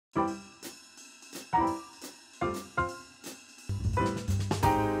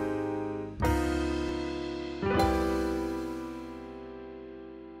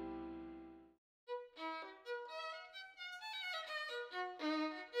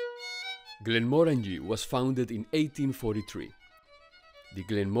Glenmorangie was founded in 1843. The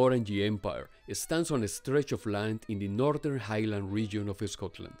Glenmorangie Empire stands on a stretch of land in the northern Highland region of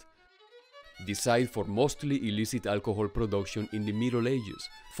Scotland, the site for mostly illicit alcohol production in the Middle Ages,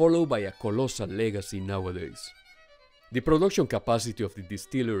 followed by a colossal legacy nowadays. The production capacity of the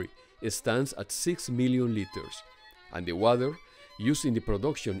distillery stands at 6 million liters, and the water used in the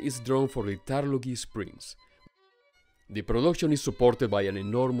production is drawn from the Tarlogie Springs. The production is supported by an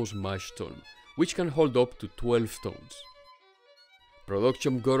enormous mash tun, which can hold up to 12 tons.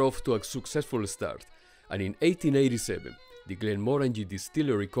 Production got off to a successful start, and in 1887, the Glenmorangie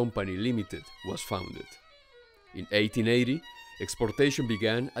Distillery Company Limited was founded. In 1880, exportation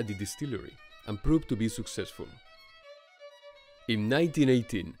began at the distillery and proved to be successful. In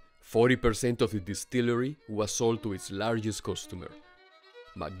 1918, 40% of the distillery was sold to its largest customer,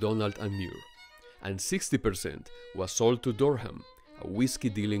 MacDonald and Muir, and 60% was sold to Durham, a whiskey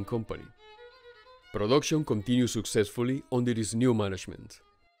dealing company. Production continued successfully under its new management.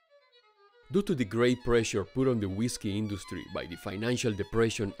 Due to the great pressure put on the whiskey industry by the Financial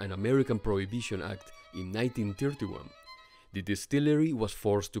Depression and American Prohibition Act in 1931, the distillery was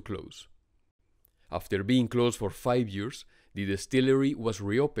forced to close. After being closed for 5 years, the distillery was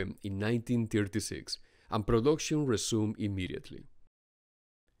reopened in 1936 and production resumed immediately.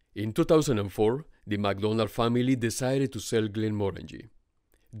 In 2004, the MacDonald family decided to sell Glenmorangie.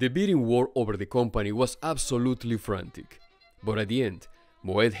 The bidding war over the company was absolutely frantic, but at the end,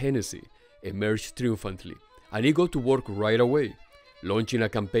 Moet Hennessy emerged triumphantly, and he got to work right away, launching a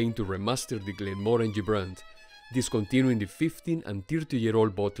campaign to remaster the Glenmorangie brand, discontinuing the 15 and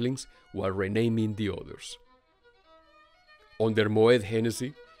 30-year-old bottlings while renaming the others. Under Moet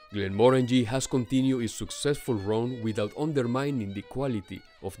Hennessy, Glenmorangie has continued its successful run without undermining the quality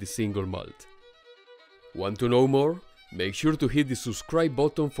of the single malt. Want to know more? Make sure to hit the subscribe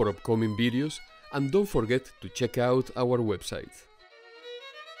button for upcoming videos, and don't forget to check out our website.